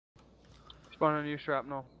Spawn a new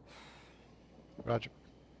shrapnel. Roger.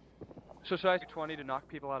 So should I do 20 to knock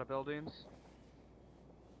people out of buildings?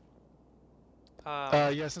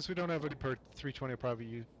 Yeah, since we don't have a per 320, will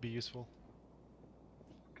probably be useful.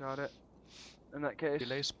 Got it. In that case,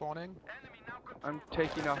 Delay spawning. I'm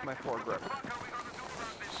taking off my foregrip.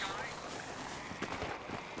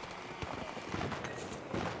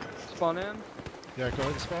 Spawn in. Yeah, go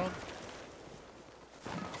ahead and spawn.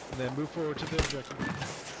 And then move forward to the objective.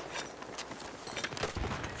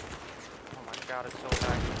 Oh my god, it's so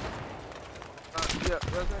laggy. Yeah,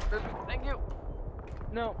 resident, thank you!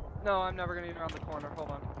 No, I'm never gonna get around the corner, hold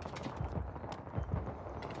on.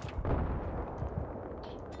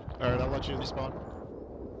 Alright, I'll let you respawn.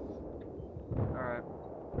 Alright.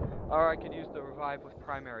 Or I could use the revive with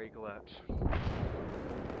primary glitch.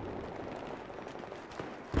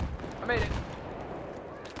 I made it!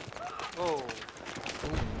 Oh.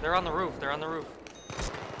 They're on the roof, they're on the roof.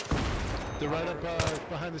 They're right up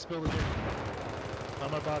behind this building here.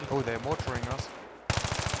 On my body. Oh, they're mortaring us.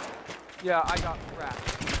 Yeah, I got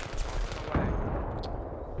wrecked. Away.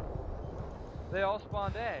 They all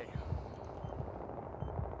spawned A.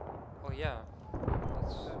 Oh yeah.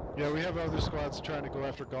 Yeah, we have other squads trying to go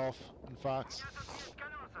after Golf and Fox.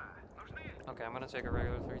 Okay, I'm gonna take a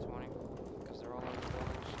regular 320 because they're all over the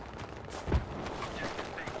buildings.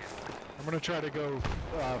 I'm gonna try to go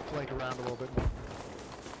flank around a little bit more.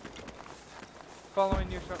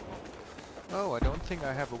 Following you, shrapnel. Oh, I don't think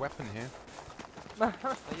I have a weapon here. Are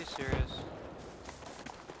you serious?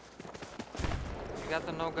 You got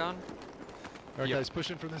the no gun? Alright Yep. guys,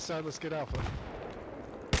 push in from this side, let's get Alpha.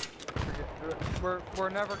 We're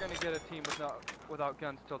never gonna get a team without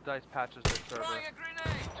guns till DICE patches their server.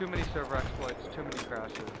 Too many server exploits, too many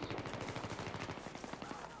crashes.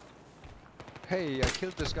 Hey, I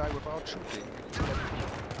killed this guy without shooting.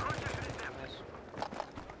 Nice.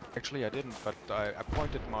 Actually, I didn't, but I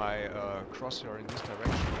pointed my crosshair in this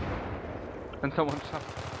direction. And someone shot.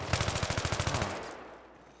 Oh.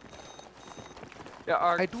 Yeah,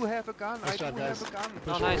 I do have a gun. Nice I job, do guys. have a gun.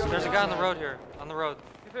 Oh nice, there's a guy on the road here. On the road.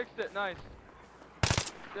 You fixed it, nice.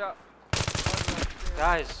 Yeah.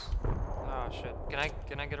 Guys! Oh shit. Can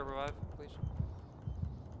I get a revive, please?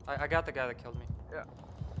 I got the guy that killed me. Yeah.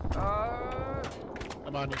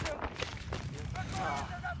 I'm on you.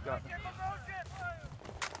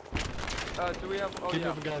 Do we have? Oh Keep yeah.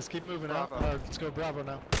 moving guys, keep moving Bravo. out. Let's go Bravo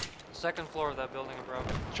now. Second floor of that building in Bravo.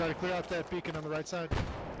 Try to clear out that beacon on the right side.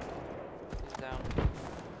 He's down.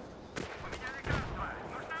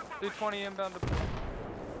 220 inbound to.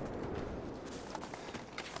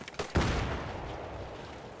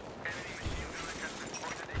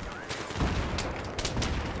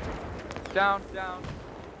 Down. Got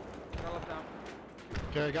left down.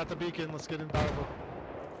 Okay, I got the beacon, let's get in Bravo.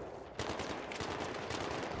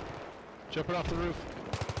 Jumping off the roof.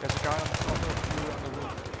 There's a guy on the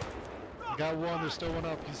roof. I got one, there's still one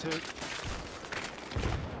up, he's hit.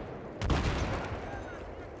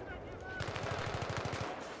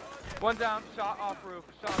 One down, shot off roof.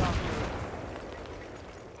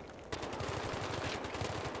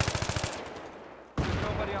 There's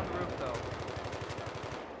nobody on the roof though.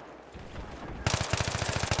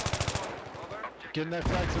 Getting that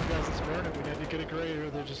flag zone guys, it's burning. We need to get a grade or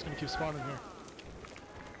they're just gonna keep spawning here.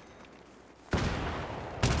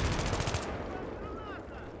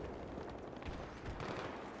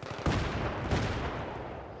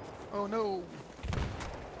 Oh no!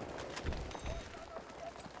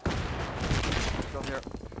 Still here.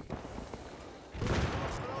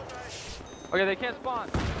 Okay, they can't spawn.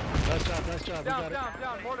 Nice job, Down, we got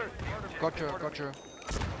down, mortar. Gotcha.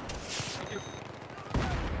 Thank you. it.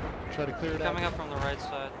 Try to clear it out. Coming up from the right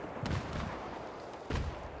side.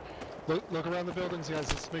 Look around the buildings guys,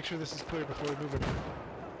 let's make sure this is clear before we move it.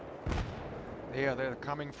 Yeah, they're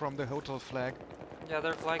coming from the hotel flag. Yeah,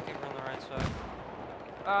 they're flanking from the right side.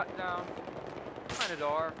 Down. Behind a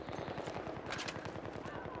door.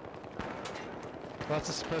 Lots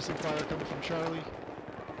of suppressing fire coming from Charlie.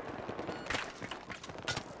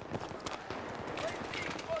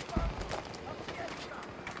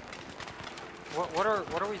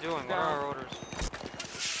 What are we doing? What are our orders?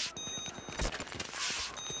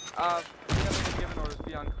 We haven't been given orders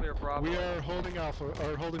beyond clear Bravo. We are holding Alpha,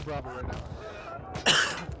 or holding Bravo right now.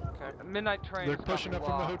 Okay. Midnight train. They're pushing up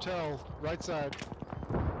from the hotel, right side.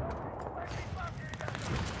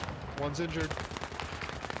 One's injured.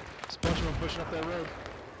 There's a bunch of them pushing up that road.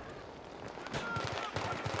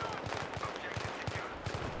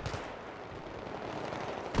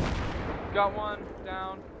 Got one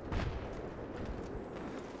down.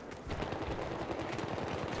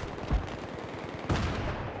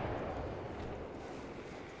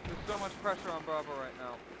 There's so much pressure on Bravo right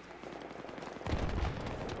now.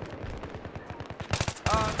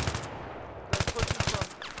 They're pushing from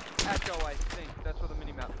Echo, I think. That's what the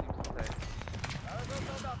minimap seems to say.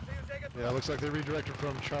 Yeah, it looks like they redirected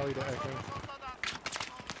from Charlie to Echo.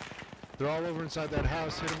 They're all over inside that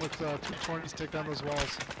house. Hit them with 220s, take down those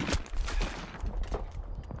walls.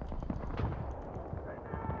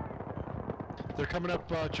 They're coming up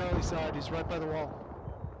Charlie's side. He's right by the wall.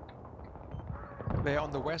 They're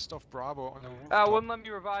on the west of Bravo on the rooftop. Wouldn't let me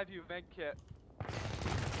revive you, med kit.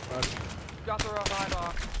 Got the revive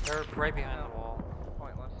off. They're right behind the wall.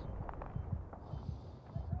 Pointless.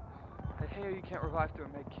 I hate how you can't revive through a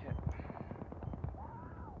med kit.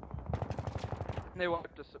 They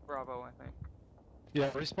wiped us at Bravo, I think.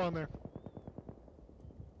 Yeah, respawn there.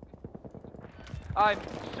 I'm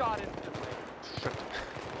shot instantly. Shit.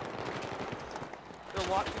 They're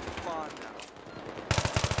watching the spawn now.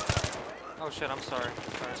 Oh shit, I'm sorry.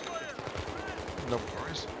 No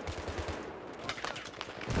worries.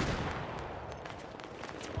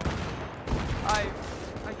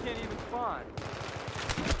 I can't even spawn.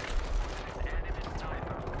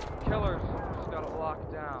 Killers just got it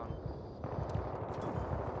locked down.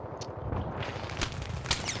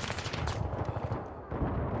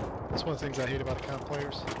 That's one of the things I hate about account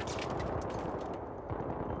players.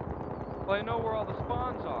 Well, I know where all the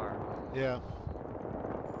spawns are. Yeah.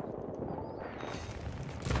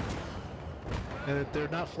 And they're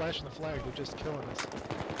not flashing the flag, they're just killing us.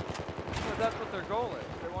 But that's what their goal is.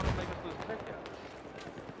 They want to make us lose ticket.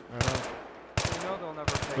 I know. They know they'll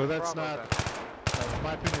never take But that's Bravo not, back. in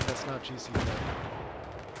my opinion, that's not GC.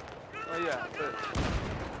 Well, yeah, but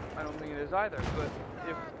I don't think it is either. But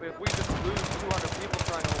if we just lose 200 people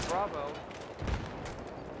trying to hold Bravo,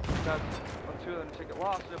 that's on 2 of them ticket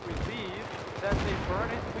lost. If we leave, then they burn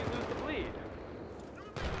it and we lose the bleed.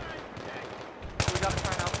 So we gotta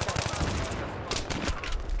try and outcome them.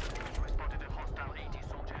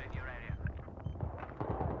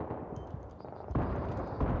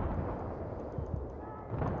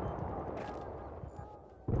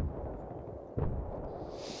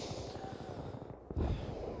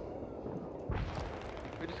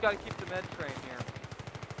 We just gotta keep the med train here.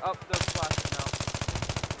 Oh, there's flashing now.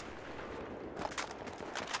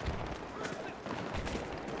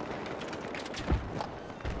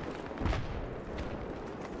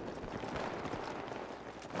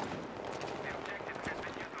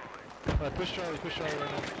 Alright, push Charlie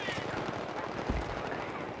right now.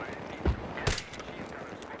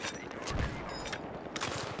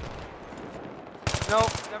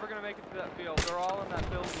 Nope, never gonna make it to that field. They're all in that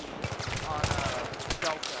building on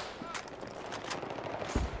Delta.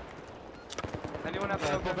 Anyone have no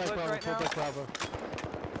Pull back gun Bravo, right pull now? back Bravo.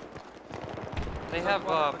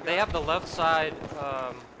 They have the left side,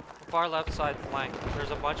 far left side flank.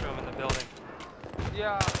 There's a bunch of them in the building.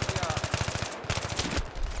 Yeah.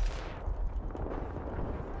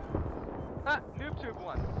 Ah, noob tube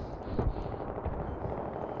one.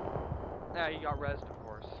 Yeah, he got rezzed, of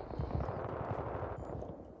course.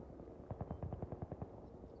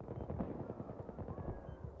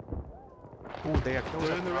 Ooh, they are close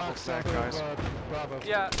They're at in the Bravo rocks flag, south guys. of Bravo.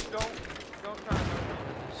 Yeah, don't try and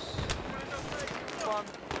spawn.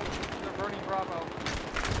 They're burning Bravo.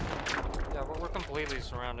 Yeah, we're completely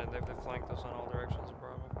surrounded. They've flanked us on all directions of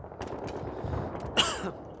Bravo.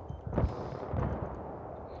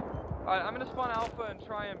 Alright, I'm gonna spawn Alpha and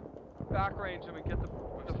try and back range him and get the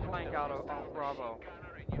flank out of Bravo.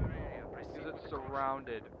 Because it's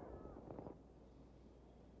surrounded.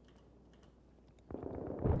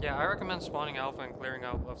 Yeah, I recommend spawning Alpha and clearing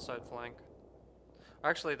out left side flank.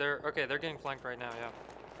 Actually, they're getting flanked right now, yeah.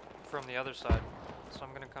 From the other side. So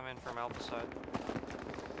I'm gonna come in from Alpha side.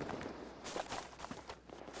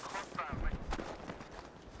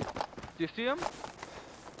 Do you see him?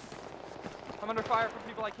 I'm under fire from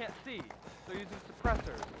people I can't see. They're using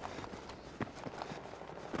suppressors.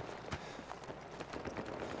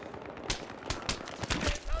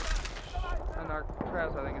 And our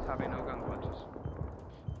Trez, I think, is having no gun punches.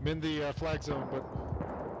 I'm in the flag zone, but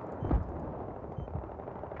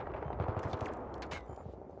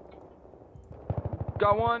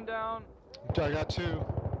Got one down. I got 2. 3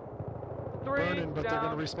 Burning, but down. they're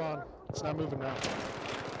gonna respawn. It's not moving now.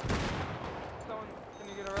 Someone, can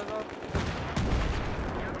you get a res up?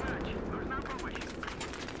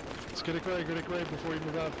 Let's get it gray before you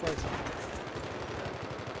move out of the flag zone.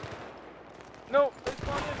 No, they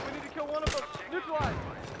spawned in. We need to kill one of them. Neutralize.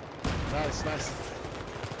 Nice.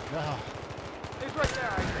 No. He's right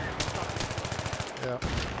there. Yeah.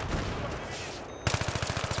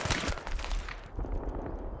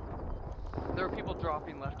 There are people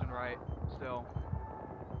dropping left and right still.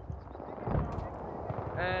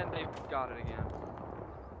 And they've got it again.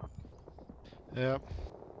 Yep.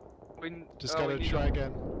 We Just gotta try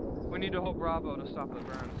again. We need to hold Bravo to stop the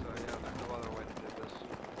burn, so yeah, there's no other way to do this.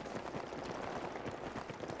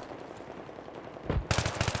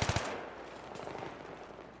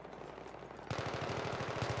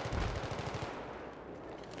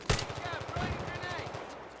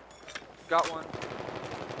 Got one.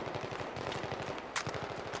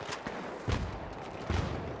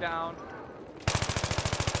 Down.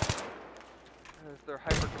 They're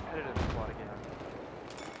hyper competitive squad again.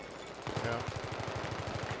 Yeah.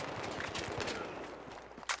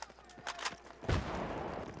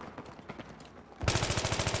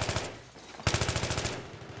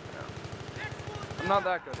 I'm not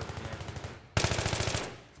that good at the game.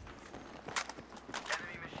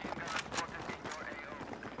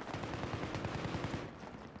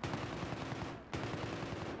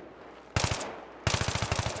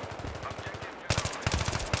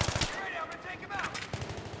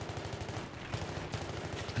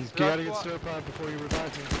 You gotta get stir pod before you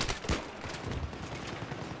revive me.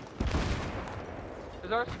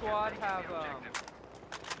 Does our squad have,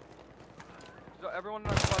 does everyone in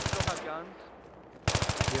our squad still have guns?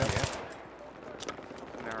 Yeah.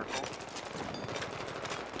 Miracle.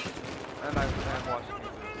 And I'm watching you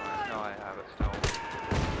lose mine. No, I have it still.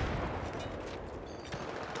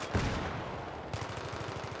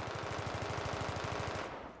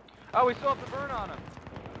 Oh, we still have the burn on him.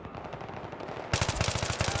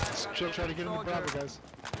 Still trying to get him to Bravo, guys.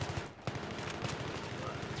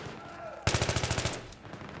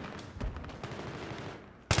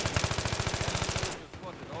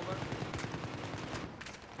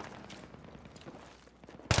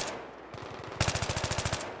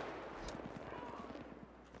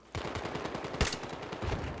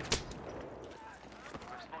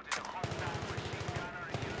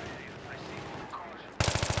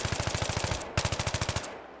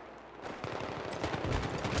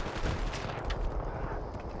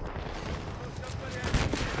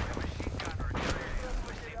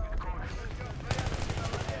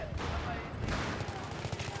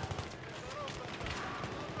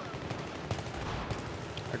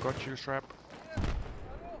 I got you, Strap.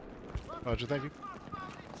 Roger, thank you.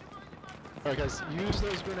 Alright guys, use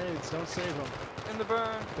those grenades, don't save them. In the burn.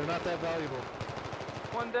 They're not that valuable.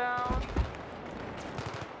 One down.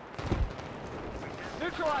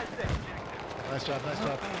 Neutralized it. Nice job, nice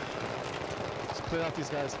job. Let's clear out these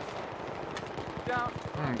guys. Down.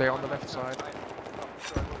 They're on the left side. Oh,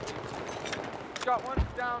 sorry. Got one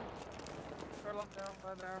down. Down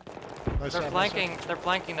right there. Nice They're job, flanking. nice job. They're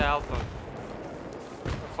flanking the Alpha.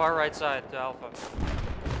 The far right side to Alpha.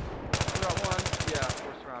 We got one. Yeah,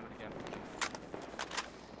 we're surrounded again.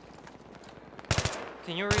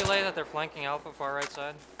 Can you relay that they're flanking Alpha far right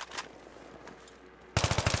side?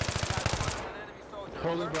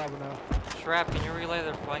 Holding Bravo now. Shrap, can you relay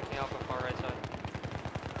they're flanking Alpha far right side?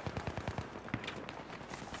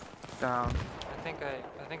 Down. I think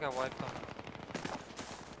I wiped them.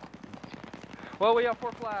 Well, we have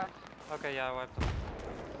 4 flags. Okay, yeah, I wiped them.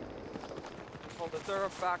 Hold it. They're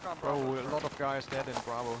back on Bravo. Oh, a lot of guys dead in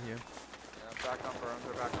Bravo here. Yeah, back on burn.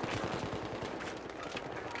 They're back on burn.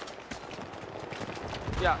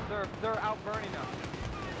 Yeah, they're out burning us.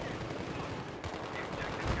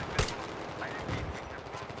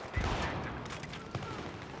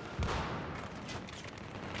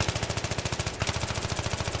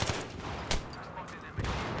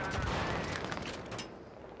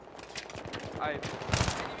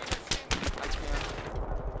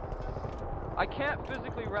 I can't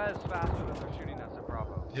physically res faster than they're shooting us at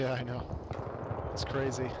Bravo. Yeah, I know. It's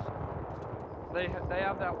crazy. They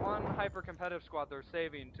have that one hyper competitive squad they're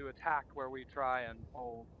saving to attack where we try and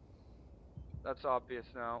hold. That's obvious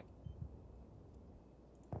now.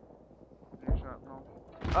 No.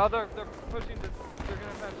 Oh, they're pushing to. They're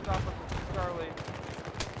gonna try to stop us at Charlie.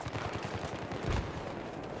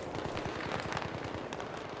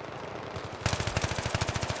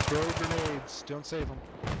 Throw grenades, don't save them.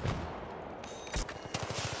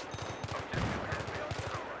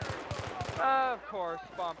 Of course,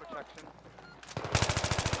 bomb protection.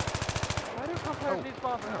 Why do competitors need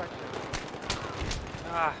bomb protection?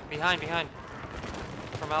 Ah, behind.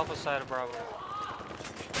 From Alpha side of Bravo.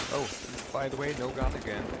 Oh, by the way, no gun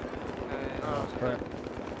again. Oh, crap.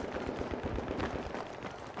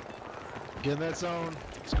 Get in that zone.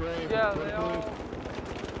 It's great. yeah, Go to they blue. all.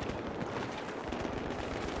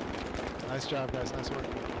 Nice job, guys. Nice work.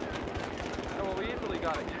 Oh, well, we easily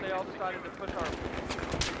got it. They all decided to push our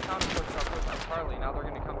counter-push on Charlie. Now they're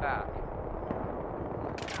going to come back.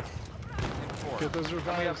 In 4. Get those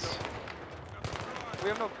revives. We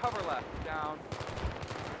have no cover left. Down.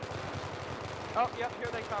 Oh, yep, here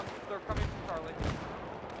they come. They're coming from Charlie.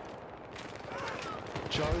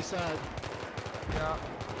 Charlie side. Yeah.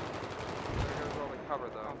 There goes all the cover,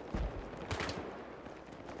 though.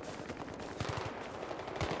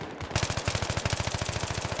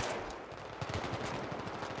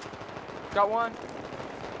 Got one.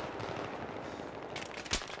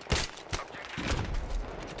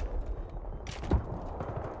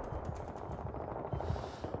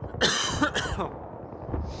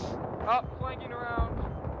 Up, flanking around.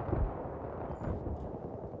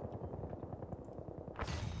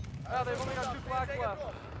 Oh, they've only got 2 flags left.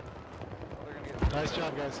 Oh, they're gonna get Nice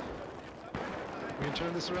job, guys. We can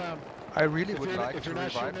turn this around. I really would like If to you're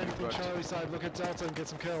not revive shooting you, anything, but Charlie side, look at Delta and get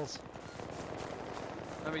some kills.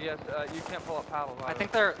 Let me guess, you can't pull up paddles I either.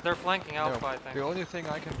 think they're flanking Alpha. no, I think. the only thing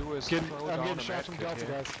I can do is I'm throw down getting a shot from medkit Delta,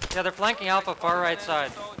 here. guys. Yeah, they're flanking Alpha, far right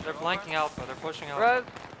side. They're flanking Alpha. They're pushing Alpha.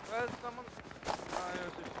 Res, someone.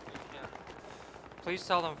 Please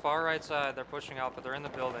tell them far right side. They're pushing Alpha. They're in the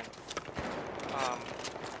building.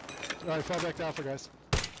 Alright, fall back to Alpha, guys.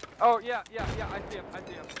 Oh, yeah, I see him, I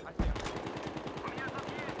see him.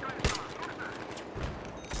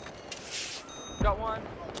 Got one.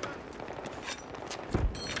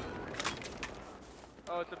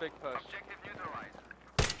 Oh, it's a big push. Objective neutralized.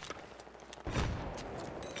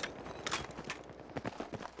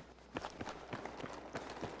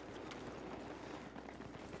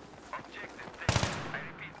 Objective taken. I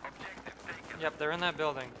repeat, objective taken. Yep, they're in that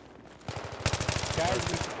building. Guys,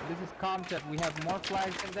 this is concept. We have more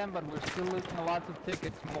flags than them, but we're still losing a lot of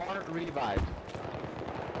tickets. More revives.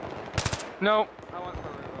 No. I want for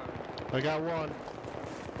revive. I got one.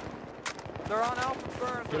 They're on Alpha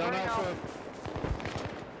burn. Get on burning Alpha.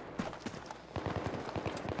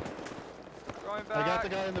 Going back. I got the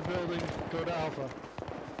guy in the building. Go to Alpha.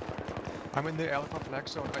 I'm in the Alpha flag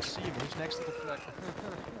zone. I see him. He's next to the flag.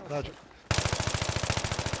 Roger.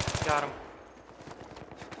 Got him.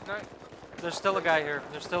 Nice. There's still a guy here.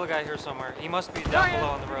 There's still a guy here somewhere. He must be There down he is.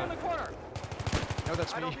 below on the He's road. in the corner. No,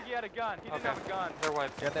 that's I don't me. think he had a gun. He didn't Okay. have a gun. They're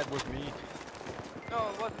wiped. Yeah, that was me. No,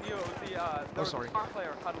 it wasn't you. It was the there was sorry. a smart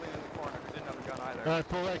player huddling in the corner who didn't have a gun either. Alright,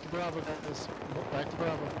 pull back to Bravo, guys. Back to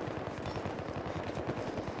Bravo.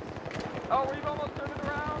 Oh, we've almost turned it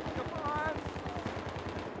around. Come on.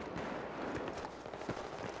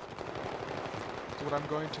 So what I'm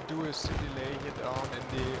going to do is simply lay it down in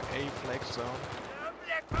the A flag zone.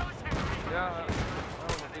 Yeah.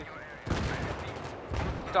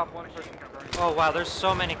 Stop one person. Oh wow, there's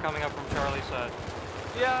so many coming up from Charlie's side.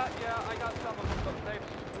 Yeah, I got some of them, but they've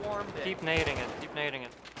swarmed it. Keep nading it. Keep nading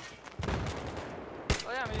it.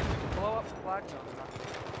 Oh yeah, I mean, we can blow up the flag zone.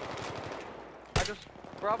 I just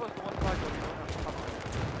Bravo's the one flag zone we don't have to cover.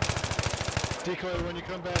 Decoy, when you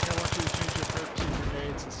come back, I want you to change your perk to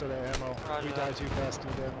grenades instead of ammo. Roger We that. die too fast to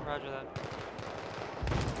need ammo. Roger that.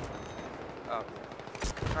 Oh.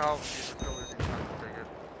 Oh, Jesus, we're losing time. Very good.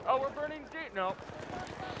 Oh, we're burning deep. No.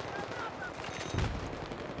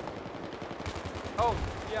 Oh,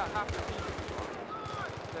 yeah, half the team.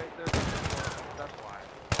 That's why.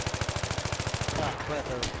 Ah, crap.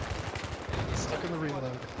 Stuck in the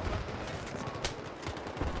reload.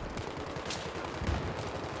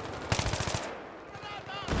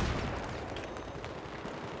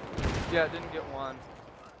 Yeah, didn't get one.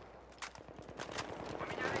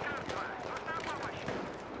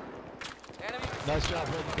 Nice job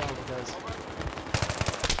holding Bravo, guys.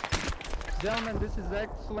 Gentlemen, this is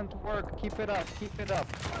excellent work. Keep it up. Keep it up.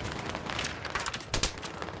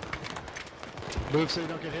 Move so you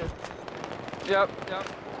don't get hit. Yep.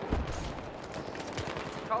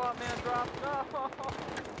 Call out man drop. No.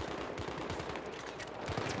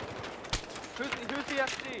 Who's the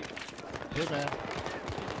FC? Hit, man.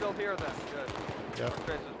 He's still here then. Good. Yep.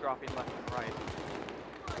 Chris is dropping left and right.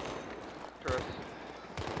 Chris.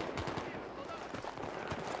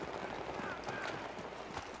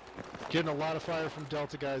 Getting a lot of fire from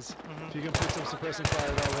Delta, guys. If you can put some suppressing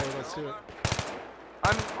fire that way, let's do it.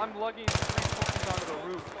 I'm lugging 3 points onto the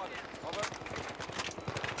roof. Over.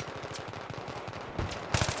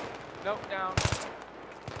 Nope, down.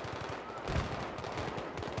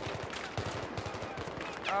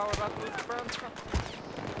 Oh, we're about to lose the burn.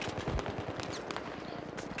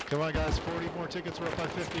 Come on, guys. 40 more tickets. We're up by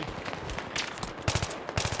 50.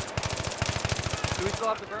 Do we still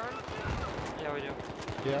have the burn? Yeah, we do.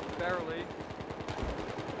 Yep. Barely.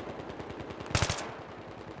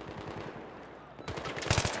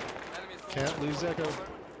 Can't lose Echo.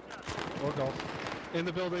 Or Golf. In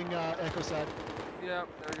the building, Echo side. Yep,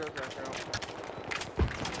 there goes Echo.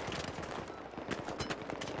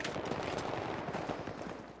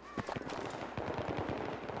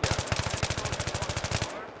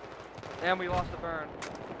 And we lost the burn.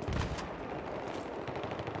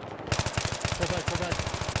 Pull back, pull back.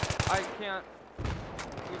 I can't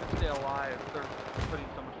even stay alive. They're putting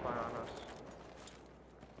so much fire on us.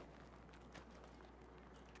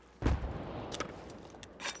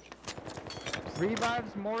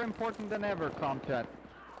 Revives more important than ever, Comchat.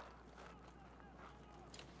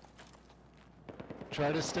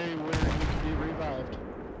 Try to stay where you can be revived.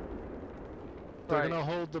 They're Right. gonna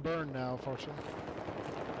hold the burn now, fortunately.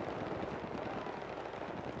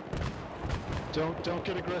 Don't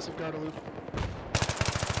get aggressive, Guadalupe.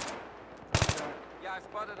 Yeah, I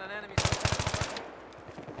spotted an enemy.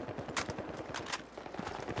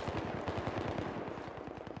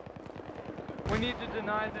 We need to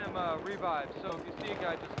deny them revives, so if you see a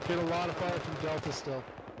guy just... Get a lot of fire from Delta still.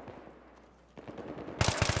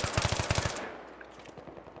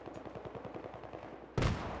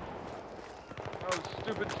 Oh,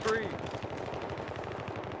 stupid tree.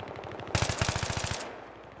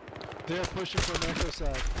 They're pushing from Echo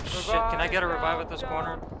side. Shit, can I get a revive at this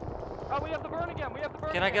corner? Oh, we have the burn again, we have the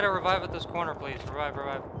burn Can I get a again. revive at this corner, please? Revive,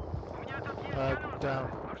 revive.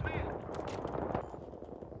 Down.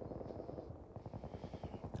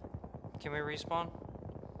 Can we respawn?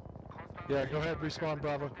 Yeah, go ahead, respawn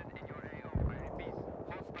Bravo.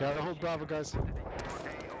 Gotta hold Bravo, guys. Res.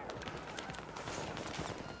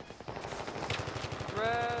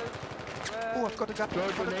 Oh, I've got a gun.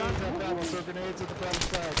 Throw grenades at Bravo, throw grenades at the Bravo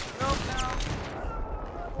side. Nope,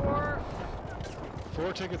 now.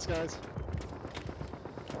 4 tickets, guys.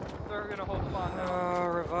 They're gonna hold spawn now. Oh,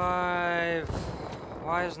 revive.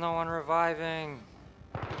 Why is no one reviving?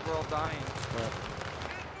 We're all dying. Right.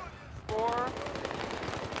 4.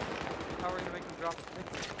 How are we gonna make them drop the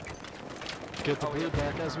ticket? Get the Oh, blue yeah.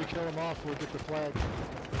 back as we kill them off, we'll get the flag.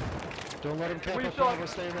 Don't let them cap We up still- Bravo,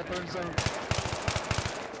 stay in that burn zone.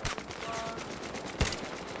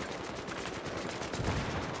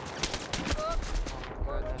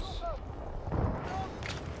 Goodness.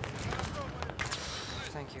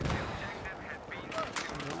 Thank you.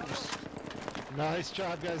 Nice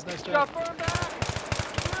job, guys, nice job. Got burn back!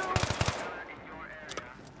 2!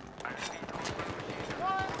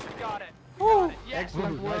 1! Got it! Woo! Yes!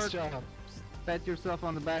 Excellent Ooh, work. nice job. Pat yourself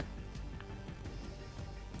on the back.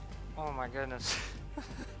 Oh my goodness.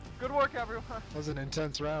 Good work, everyone. That was an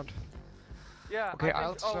intense round. Yeah. Okay, I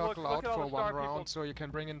I'll think, oh, look circle out at all for the one star round, people. so you can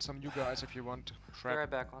bring in some new guys if you want. Be Trap. right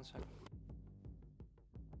back, 1 second.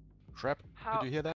 Trap. How- Did you hear that?